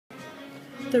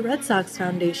The Red Sox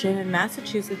Foundation and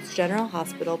Massachusetts General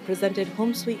Hospital presented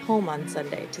Home Sweet Home on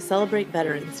Sunday to celebrate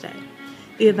Veterans Day.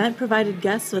 The event provided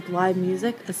guests with live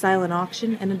music, a silent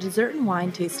auction, and a dessert and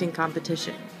wine tasting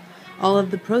competition. All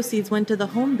of the proceeds went to the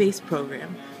Home Base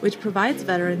program, which provides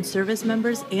veteran service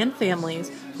members and families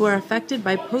who are affected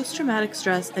by post-traumatic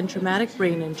stress and traumatic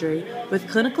brain injury with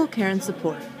clinical care and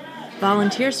support.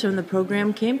 Volunteers from the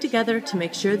program came together to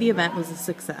make sure the event was a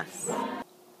success.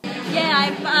 Yeah,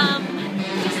 I'm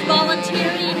just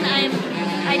volunteering.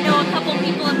 I know a couple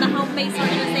people in the Home Base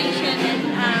organization,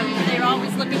 and they're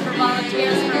always looking for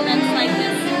volunteers for events like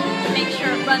this to make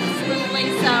sure it runs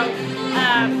smoothly. So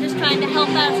just trying to help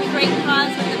out. It's a great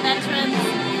cause with the veterans.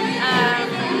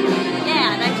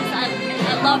 Yeah, and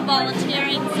I love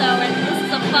volunteering. So this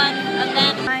is a fun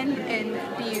event. I'm in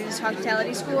BU's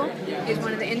hospitality school. Is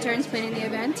one of the interns planning the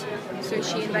event, so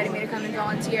she invited me to come and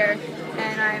volunteer,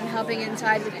 and I'm helping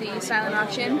inside with the silent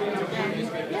auction, and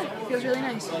yeah, it feels really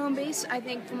nice. Home Base, I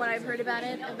think from what I've heard about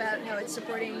it, about how it's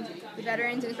supporting the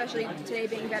veterans, and especially today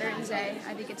being Veterans Day,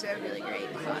 I think it's a really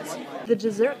great cause. The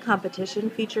dessert competition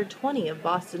featured 20 of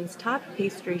Boston's top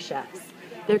pastry chefs.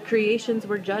 Their creations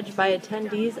were judged by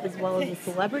attendees as well as a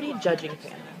celebrity judging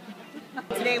panel.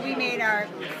 Today we made our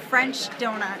French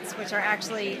donuts, which are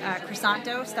actually croissant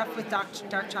dough stuffed with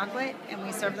dark chocolate, and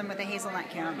we serve them with a hazelnut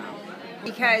caramel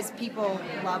because people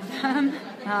love them.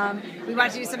 We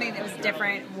wanted to do something that was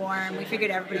different, warm. We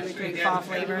figured everybody would drink fall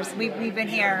flavors. We've been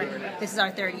here, this is our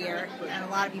third year, and a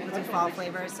lot of people do fall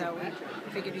flavors, so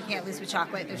we figured we can't lose with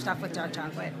chocolate. They're stuffed with dark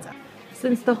chocolate. So.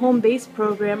 Since the Home Base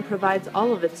program provides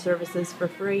all of its services for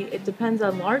free, it depends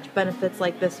on large benefits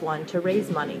like this one to raise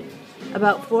money.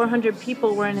 About 400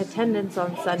 people were in attendance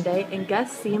on Sunday, and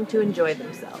guests seemed to enjoy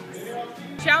themselves.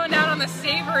 Chowing down on the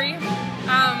savory,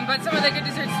 but some of the good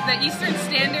desserts, the Eastern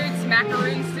Standards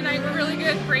macaroons tonight were really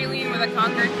good. Praline with a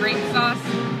Concord grape sauce.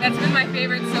 That's been my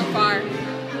favorite so far,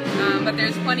 but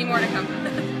there's plenty more to come.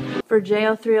 For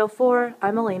JO304,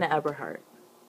 I'm Alayna Eberhart.